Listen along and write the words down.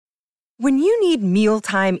When you need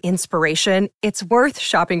mealtime inspiration, it's worth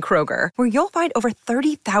shopping Kroger, where you'll find over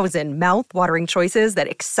 30,000 mouth-watering choices that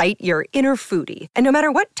excite your inner foodie. And no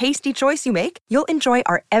matter what tasty choice you make, you'll enjoy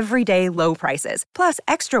our everyday low prices, plus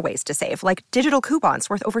extra ways to save, like digital coupons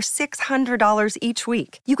worth over $600 each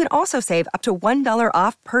week. You can also save up to $1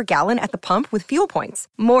 off per gallon at the pump with fuel points.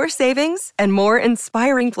 More savings and more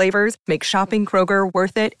inspiring flavors make shopping Kroger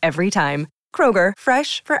worth it every time. Kroger,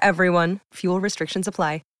 fresh for everyone. Fuel restrictions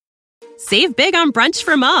apply. Save big on brunch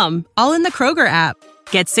for mom, all in the Kroger app.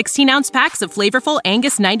 Get 16-ounce packs of flavorful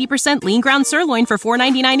Angus 90% lean ground sirloin for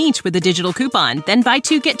 $4.99 each with a digital coupon. Then buy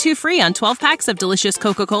 2, get 2 free on 12 packs of delicious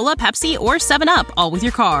Coca-Cola, Pepsi, or 7-Up, all with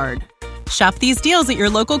your card. Shop these deals at your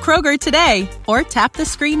local Kroger today, or tap the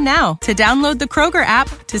screen now to download the Kroger app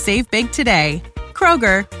to save big today.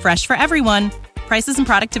 Kroger, fresh for everyone. Prices and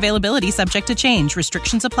product availability subject to change.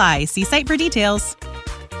 Restrictions apply. See site for details.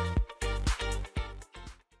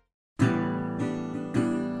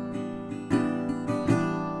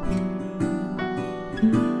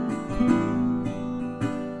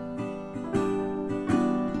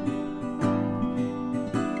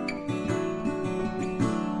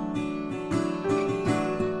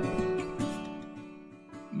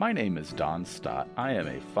 My name is Don Stott. I am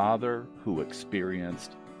a father who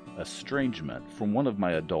experienced estrangement from one of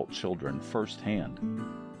my adult children firsthand.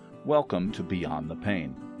 Welcome to Beyond the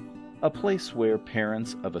Pain, a place where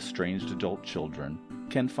parents of estranged adult children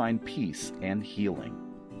can find peace and healing.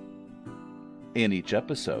 In each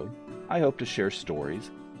episode, I hope to share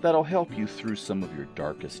stories that'll help you through some of your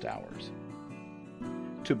darkest hours,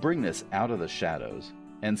 to bring this out of the shadows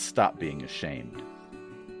and stop being ashamed,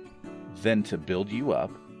 then to build you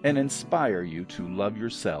up and inspire you to love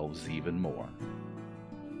yourselves even more.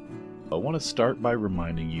 I want to start by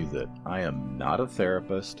reminding you that I am not a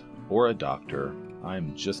therapist or a doctor. I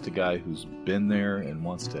am just a guy who's been there and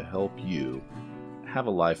wants to help you have a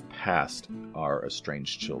life past our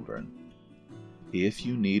estranged children. If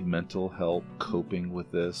you need mental help coping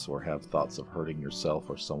with this or have thoughts of hurting yourself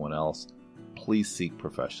or someone else, please seek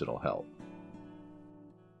professional help.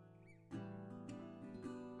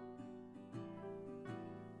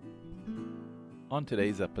 On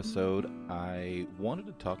today's episode, I wanted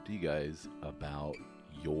to talk to you guys about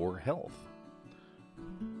your health.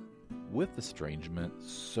 With estrangement,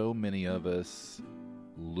 so many of us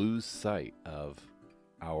lose sight of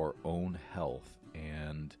our own health,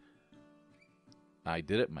 and I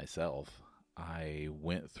did it myself. I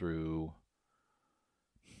went through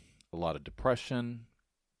a lot of depression,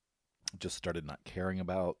 just started not caring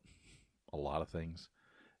about a lot of things,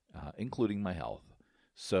 including my health.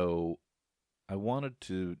 So I wanted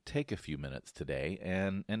to take a few minutes today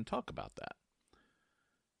and talk about that.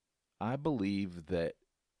 I believe that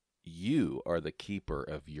you are the keeper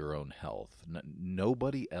of your own health.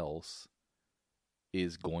 Nobody else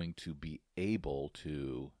is going to be able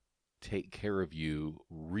to take care of you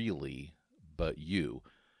really but you.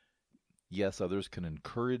 Yes, others can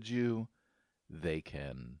encourage you. They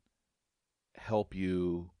can help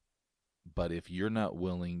you. But if you're not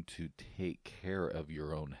willing to take care of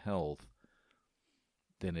your own health,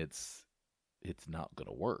 then it's not going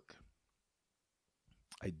to work.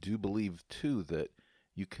 I do believe, too, that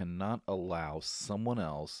you cannot allow someone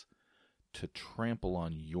else to trample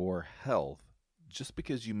on your health just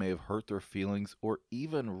because you may have hurt their feelings or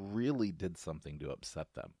even really did something to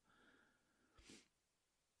upset them.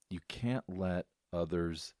 You can't let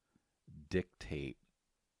others dictate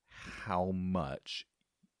how much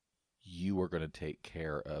you are going to take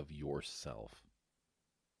care of yourself.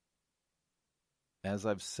 As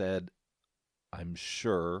I've said, I'm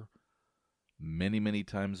sure, many, many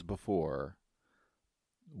times before,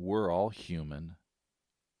 we're all human.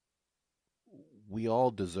 We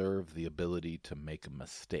all deserve the ability to make a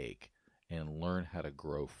mistake and learn how to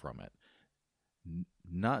grow from it.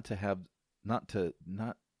 Not to have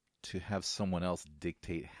someone else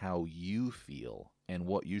dictate how you feel and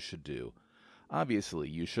what you should do. Obviously,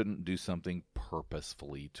 you shouldn't do something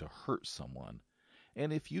purposefully to hurt someone.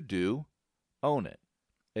 And if you do, own it,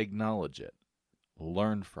 acknowledge it,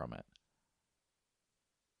 learn from it.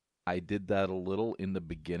 I did that a little in the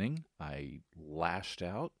beginning. I lashed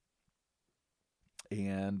out,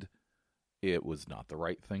 and it was not the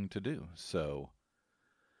right thing to do. So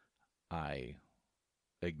I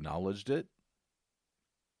acknowledged it.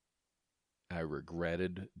 I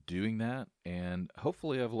regretted doing that, and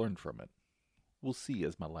hopefully I've learned from it. We'll see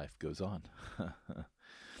as my life goes on.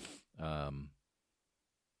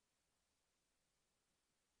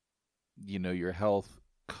 Your health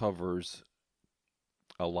covers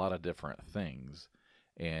a lot of different things,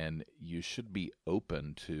 and you should be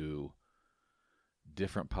open to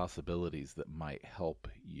different possibilities that might help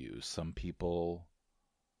you. Some people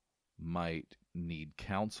might need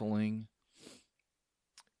counseling.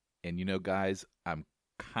 And guys, I'm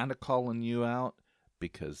kind of calling you out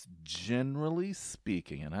because generally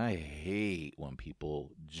speaking, and I hate when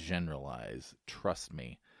people generalize, trust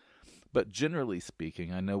me, but generally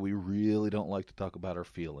speaking, I know we really don't like to talk about our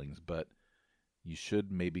feelings, but you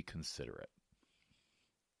should maybe consider it.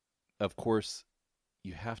 Of course,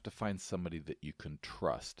 you have to find somebody that you can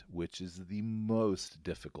trust, which is the most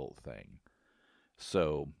difficult thing.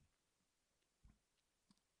 So,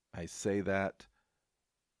 I say that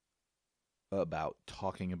about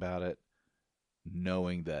talking about it,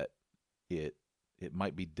 knowing that it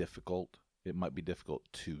might be difficult. It might be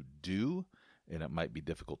difficult to do, and it might be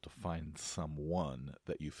difficult to find someone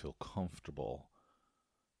that you feel comfortable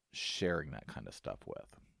sharing that kind of stuff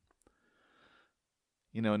with.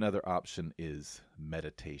 Another option is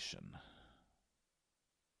meditation.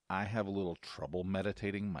 I have a little trouble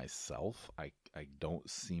meditating myself. I don't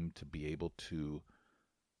seem to be able to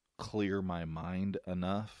clear my mind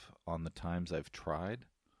enough on the times I've tried.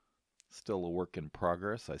 Still a work in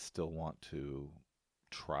progress. I still want to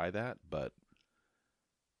try that, but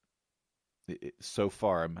so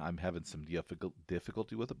far I'm having some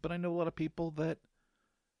difficulty with it. But I know a lot of people that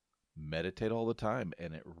meditate all the time,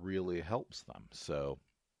 and it really helps them. So,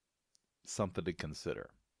 something to consider.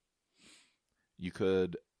 You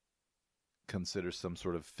could consider some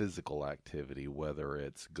sort of physical activity, whether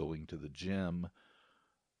it's going to the gym,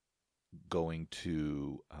 going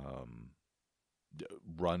to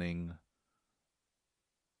running,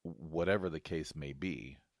 whatever the case may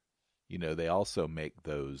be. They also make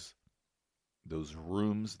those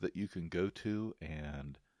rooms that you can go to,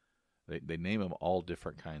 and they name them all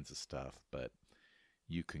different kinds of stuff, but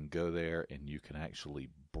you can go there and you can actually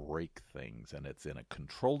break things, and it's in a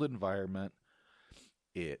controlled environment.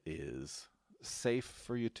 It is safe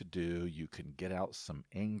for you to do. You can get out some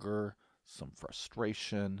anger, some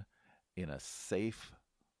frustration in a safe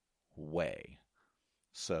way.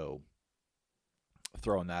 So,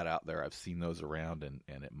 throwing that out there, I've seen those around, and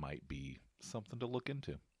it might be something to look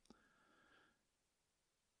into.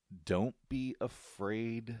 Don't be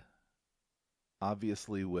afraid.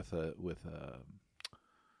 Obviously, with a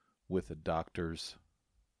doctor's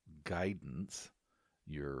guidance,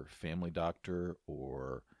 your family doctor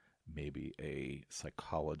or maybe a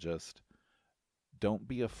psychologist, don't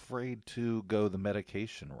be afraid to go the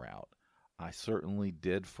medication route. I certainly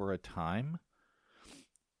did for a time.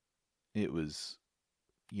 It was,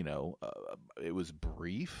 it was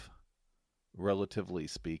brief, relatively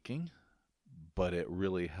speaking, but it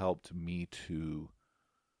really helped me to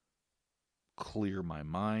clear my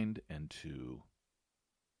mind and to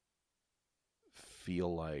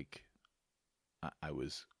feel like I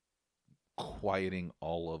was quieting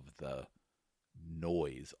all of the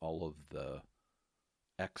noise, all of the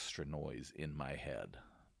extra noise in my head.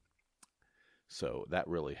 So that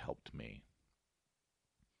really helped me.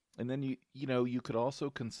 And then you could also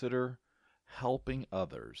consider helping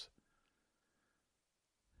others.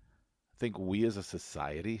 I think we as a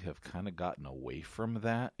society have kind of gotten away from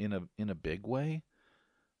that in a big way,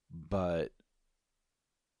 but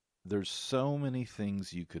there's so many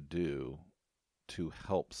things you could do to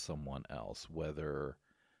help someone else, whether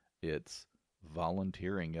it's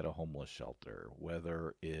volunteering at a homeless shelter,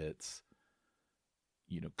 whether it's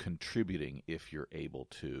contributing, if you're able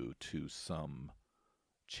to some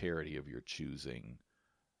charity of your choosing,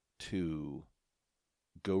 to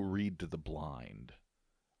go read to the blind,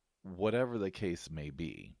 whatever the case may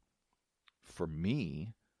be. For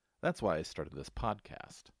me, that's why I started this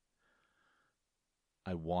podcast.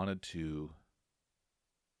 I wanted to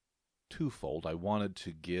twofold. I wanted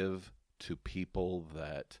to give to people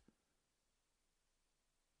that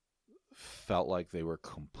felt like they were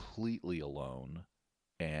completely alone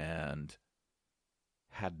and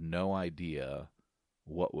had no idea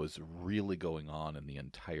what was really going on in the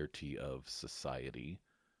entirety of society.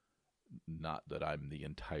 Not that I'm the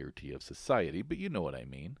entirety of society, but you know what I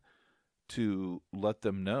mean. To let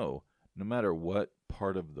them know, no matter what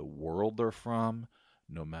part of the world they're from,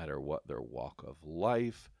 no matter what their walk of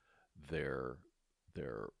life, their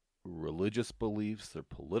religious beliefs, their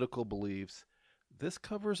political beliefs, this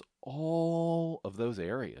covers all of those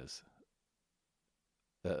areas.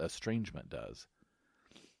 Estrangement does,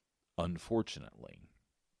 unfortunately.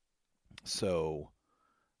 So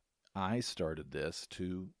I started this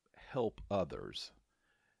to help others.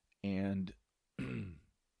 And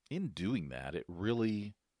in doing that, it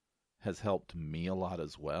really has helped me a lot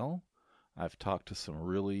as well. I've talked to some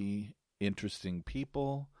really interesting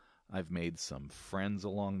people. I've made some friends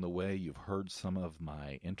along the way. You've heard some of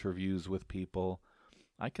my interviews with people.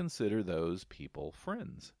 I consider those people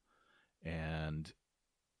friends. And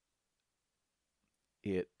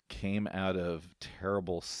it came out of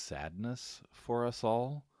terrible sadness for us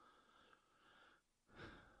all.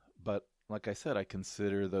 But like I said, I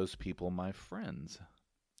consider those people my friends.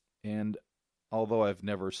 And although I've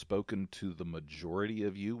never spoken to the majority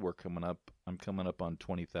of you, I'm coming up on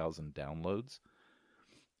 20,000 downloads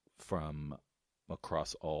from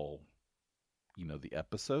across all, the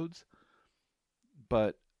episodes.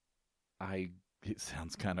 But it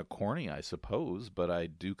sounds kind of corny, I suppose, but I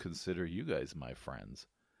do consider you guys my friends.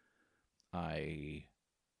 Like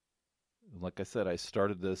I said, I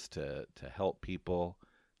started this to help people.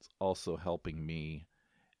 It's also helping me,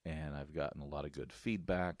 and I've gotten a lot of good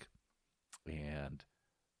feedback. And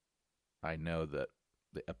I know that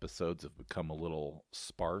the episodes have become a little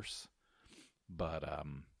sparse, but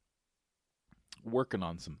working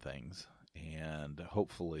on some things, and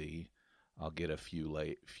hopefully I'll get a few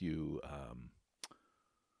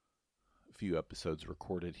episodes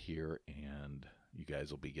recorded here, and you guys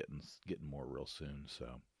will be getting more real soon.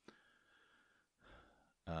 So,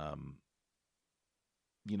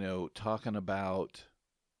 talking about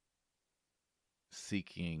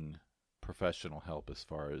seeking professional help as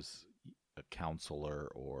far as a counselor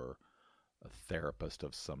or a therapist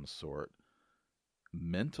of some sort,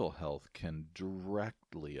 mental health can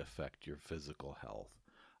directly affect your physical health.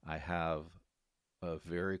 I have a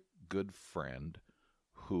very good friend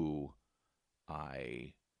who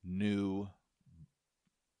I knew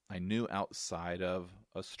outside of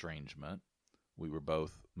estrangement. We were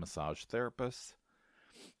both massage therapists,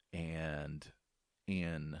 and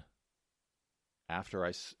after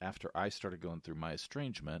I started going through my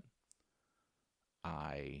estrangement,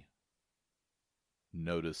 I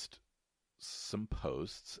noticed some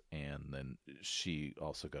posts, and then she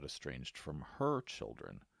also got estranged from her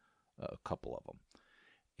children, a couple of them.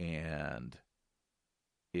 And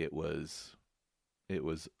it was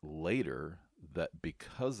later that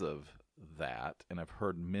because of that, and I've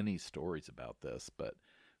heard many stories about this, but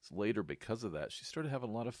it's later because of that, she started having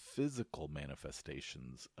a lot of physical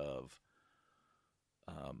manifestations of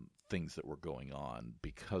things that were going on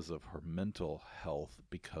because of her mental health,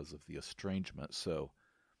 because of the estrangement. So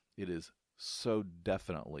it is so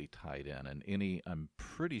definitely tied in. And I'm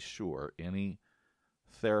pretty sure any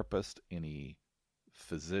therapist, any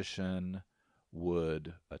physician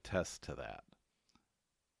would attest to that.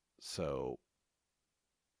 So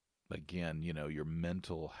again, your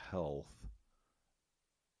mental health,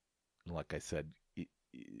 like I said,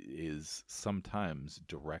 is sometimes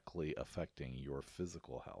directly affecting your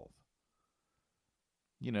physical health.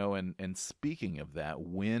 And speaking of that,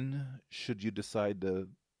 when should you decide to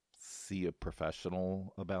see a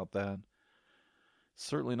professional about that?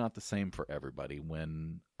 Certainly not the same for everybody.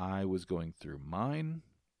 When I was going through mine,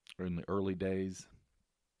 or in the early days,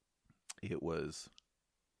 it was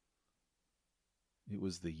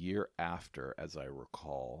the year after, as I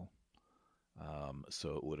recall.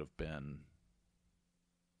 So it would have been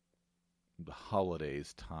the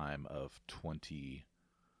holidays time of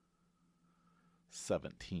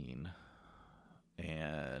 2017,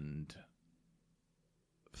 and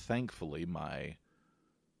thankfully my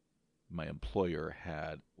employer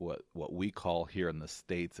had what we call here in the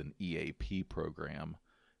States an EAP program,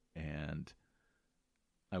 and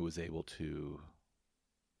I was able to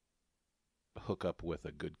hook up with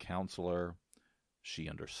a good counselor. She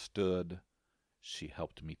understood. She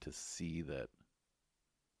helped me to see that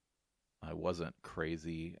I wasn't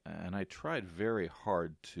crazy, and I tried very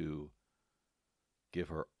hard to give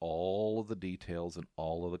her all of the details and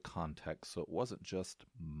all of the context, so it wasn't just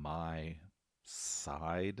my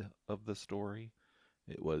side of the story.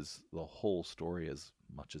 It was the whole story as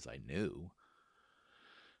much as I knew,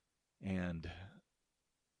 and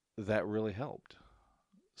that really helped.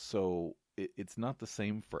 So it's not the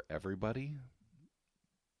same for everybody,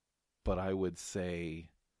 but I would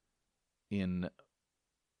say in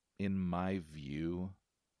my view,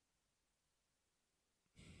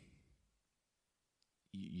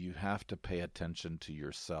 you have to pay attention to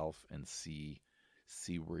yourself and see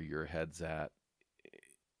where your head's at.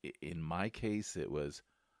 In my case, it was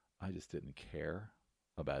I just didn't care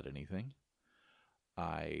about anything.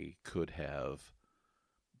 I could have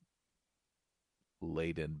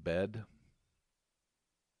laid in bed,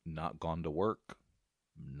 not gone to work,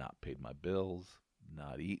 not paid my bills,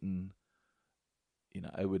 not eaten.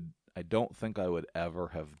 I don't think I would ever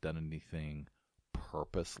have done anything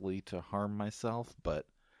purposely to harm myself, but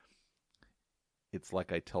it's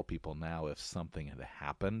like I tell people now, if something had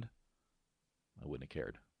happened, I wouldn't have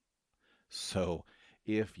cared. So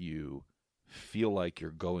if you feel like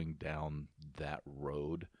you're going down that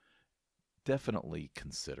road, definitely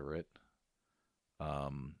consider it.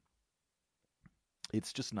 Um,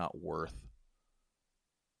 it's just not worth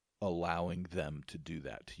allowing them to do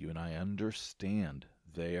that to you. And I understand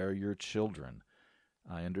they are your children.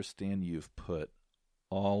 I understand you've put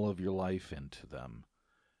all of your life into them.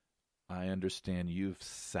 I understand you've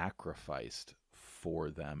sacrificed for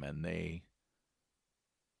them, and they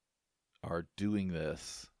are doing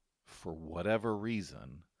this for whatever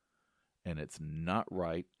reason, and it's not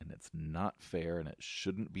right, and it's not fair, and it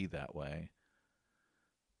shouldn't be that way.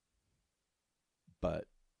 But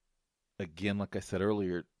again, like I said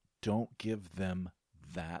earlier, don't give them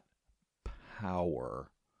that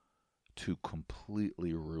power to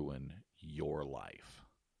completely ruin your life.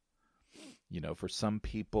 For some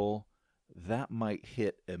people, that might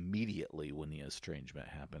hit immediately when the estrangement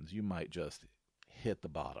happens. You might just hit the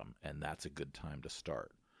bottom, and that's a good time to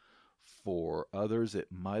start. For others, it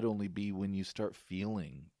might only be when you start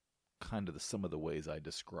feeling kind of some of the ways I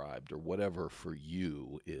described, or whatever for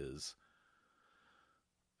you is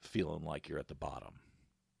feeling like you're at the bottom.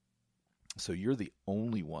 So you're the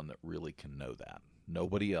only one that really can know that.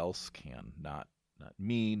 Nobody else can. Not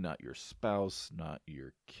me, not your spouse, not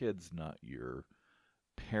your kids, not your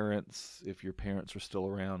parents, if your parents are still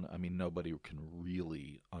around. I mean, nobody can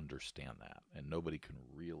really understand that, and nobody can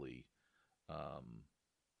really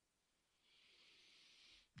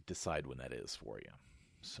decide when that is for you.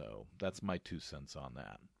 So that's my 2 cents on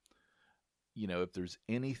that. If there's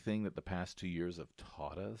anything that the past 2 years have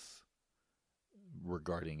taught us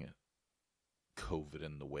regarding COVID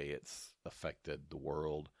and the way it's affected the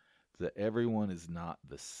world, that everyone is not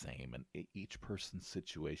the same, and each person's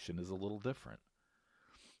situation is a little different.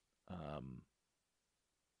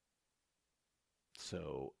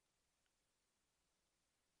 So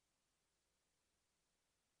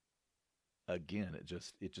again, it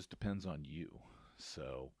just depends on you.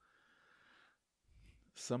 So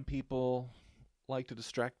some people like to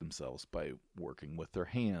distract themselves by working with their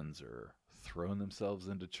hands or throwing themselves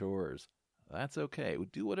into chores. That's okay.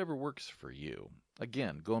 Do whatever works for you.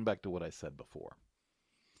 Again, going back to what I said before.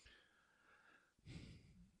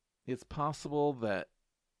 It's possible that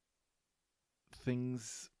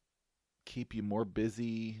things keep you more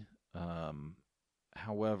busy.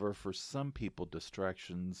 However, for some people,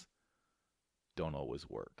 distractions don't always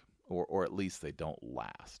work, or at least they don't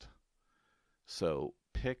last. So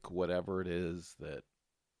pick whatever it is that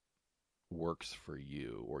works for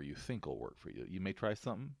you, or you think will work for you. You may try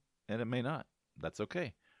something, and it may not. That's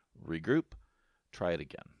okay. Regroup, try it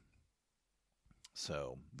again.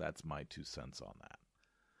 So that's my 2 cents on that.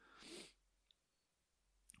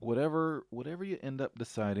 Whatever you end up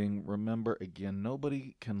deciding, remember, again,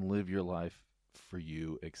 nobody can live your life for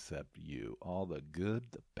you except you. All the good,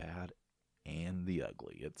 the bad, and the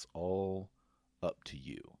ugly. It's all up to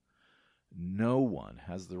you. No one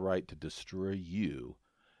has the right to destroy you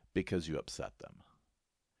because you upset them.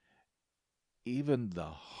 Even the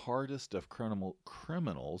hardest of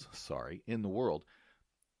criminals in the world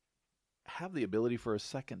have the ability for a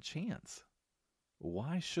second chance.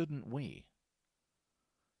 Why shouldn't we?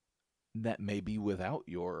 That may be without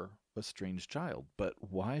your estranged child, but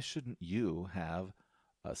why shouldn't you have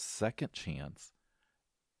a second chance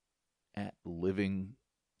at living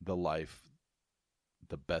the life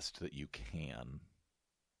the best that you can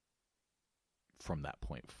from that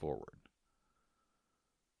point forward?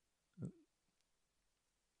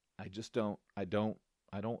 I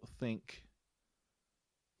don't think,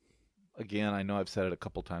 again, I know I've said it a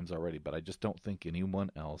couple times already, but I just don't think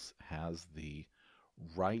anyone else has the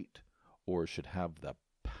right or should have the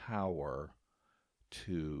power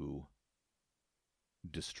to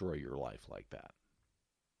destroy your life like that.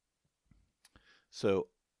 So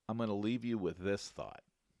I'm going to leave you with this thought.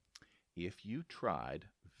 If you tried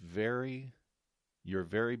your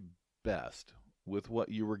very best with what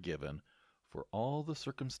you were given for all the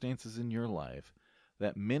circumstances in your life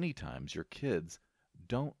that many times your kids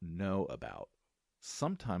don't know about,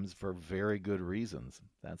 sometimes for very good reasons,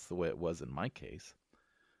 that's the way it was in my case,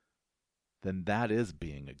 then that is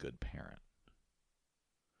being a good parent.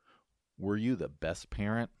 Were you the best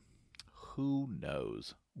parent? Who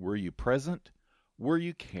knows? Were you present? Were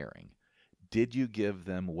you caring? Did you give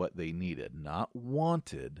them what they needed? Not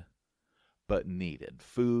wanted, but needed.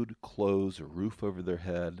 Food, clothes, a roof over their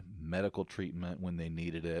head, medical treatment when they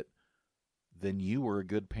needed it. Then you were a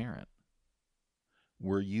good parent.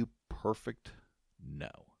 Were you perfect? No.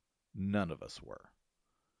 None of us were.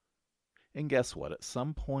 And guess what? At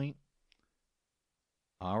some point,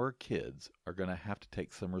 our kids are going to have to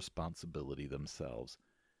take some responsibility themselves.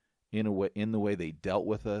 in the way they dealt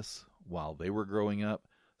with us while they were growing up,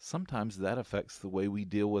 sometimes that affects the way we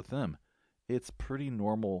deal with them. It's pretty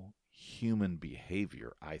normal human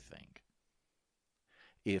behavior, I think.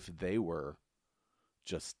 If they were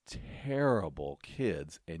just terrible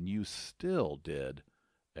kids and you still did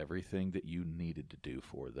everything that you needed to do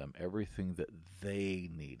for them, everything that they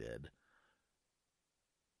needed,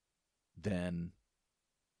 then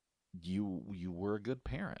you were a good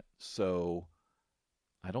parent. So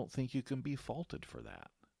I don't think you can be faulted for that.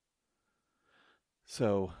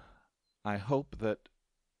 So I hope that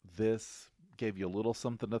this gave you a little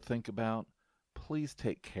something to think about. Please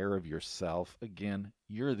take care of yourself. Again,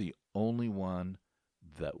 you're the only one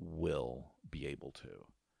that will be able to.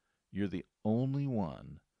 You're the only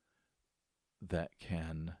one that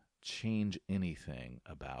can change anything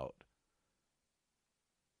about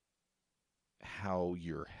how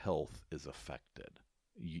your health is affected.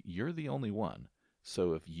 You're the only one.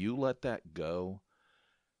 So if you let that go,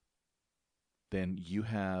 then you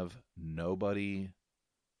have nobody.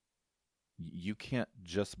 You can't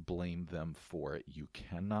just blame them for it. You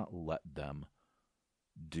cannot let them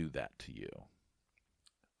do that to you.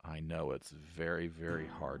 I know it's very, very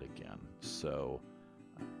hard again. So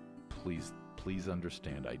please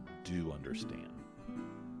understand. I do understand.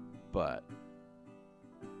 But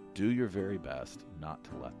do your very best not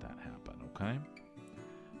to let that happen, okay?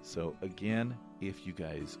 So again, if you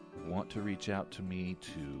guys want to reach out to me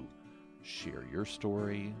to share your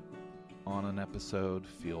story on an episode,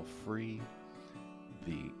 feel free.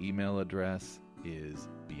 The email address is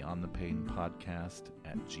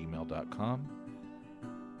beyondthepainpodcast@gmail.com.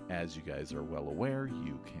 As you guys are well aware,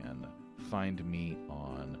 you can find me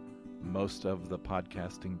on most of the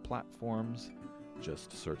podcasting platforms.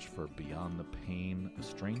 Just search for Beyond the Pain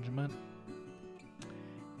Estrangement.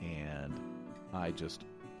 And I just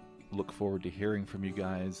look forward to hearing from you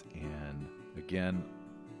guys. And again,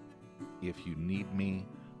 if you need me,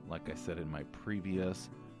 like I said in my previous,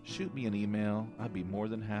 shoot me an email. I'd be more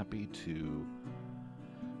than happy to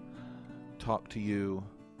talk to you.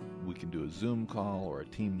 We can do a Zoom call or a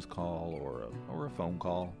Teams call or a phone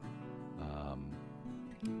call.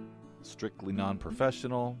 Strictly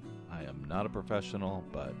non-professional. I am not a professional,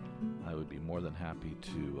 but I would be more than happy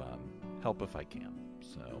to help if I can.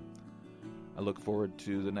 So I look forward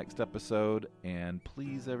to the next episode, and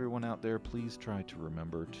please, everyone out there, please try to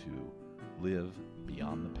remember to live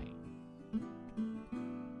beyond the pain.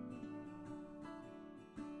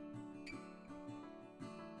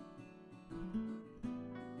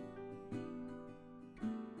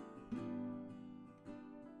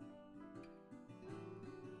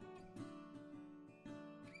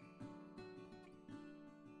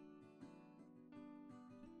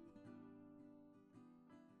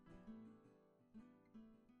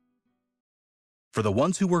 For the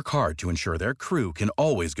ones who work hard to ensure their crew can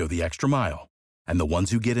always go the extra mile, and the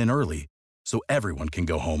ones who get in early so everyone can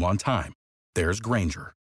go home on time, there's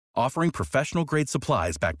Grainger, offering professional-grade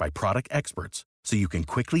supplies backed by product experts so you can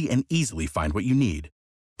quickly and easily find what you need.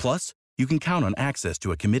 Plus, you can count on access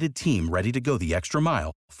to a committed team ready to go the extra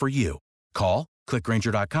mile for you. Call, click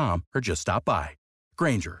Grainger.com, or just stop by.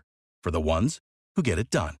 Grainger, for the ones who get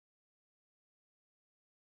it done.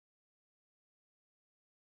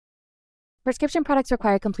 Prescription products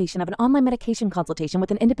require completion of an online medication consultation with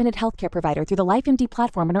an independent healthcare provider through the LifeMD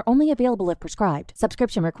platform and are only available if prescribed.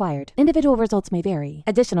 Subscription required. Individual results may vary.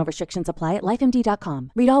 Additional restrictions apply at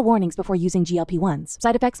lifemd.com. Read all warnings before using GLP-1s.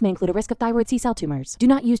 Side effects may include a risk of thyroid C-cell tumors. Do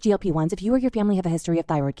not use GLP-1s if you or your family have a history of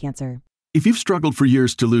thyroid cancer. If you've struggled for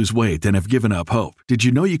years to lose weight and have given up hope, did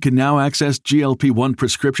you know you can now access GLP-1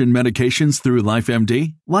 prescription medications through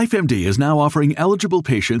LifeMD? LifeMD is now offering eligible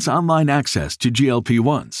patients online access to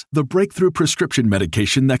GLP-1s, the breakthrough prescription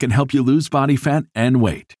medication that can help you lose body fat and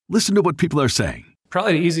weight. Listen to what people are saying.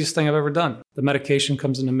 Probably the easiest thing I've ever done. The medication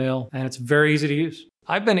comes in the mail, and it's very easy to use.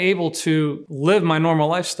 I've been able to live my normal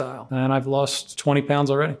lifestyle, and I've lost 20 pounds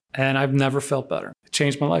already, and I've never felt better. It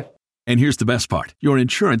changed my life. And here's the best part. Your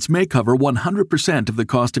insurance may cover 100% of the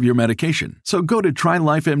cost of your medication. So go to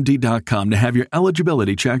TryLifeMD.com to have your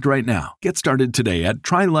eligibility checked right now. Get started today at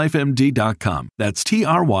TryLifeMD.com. That's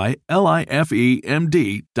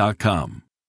TryLifeMD.com.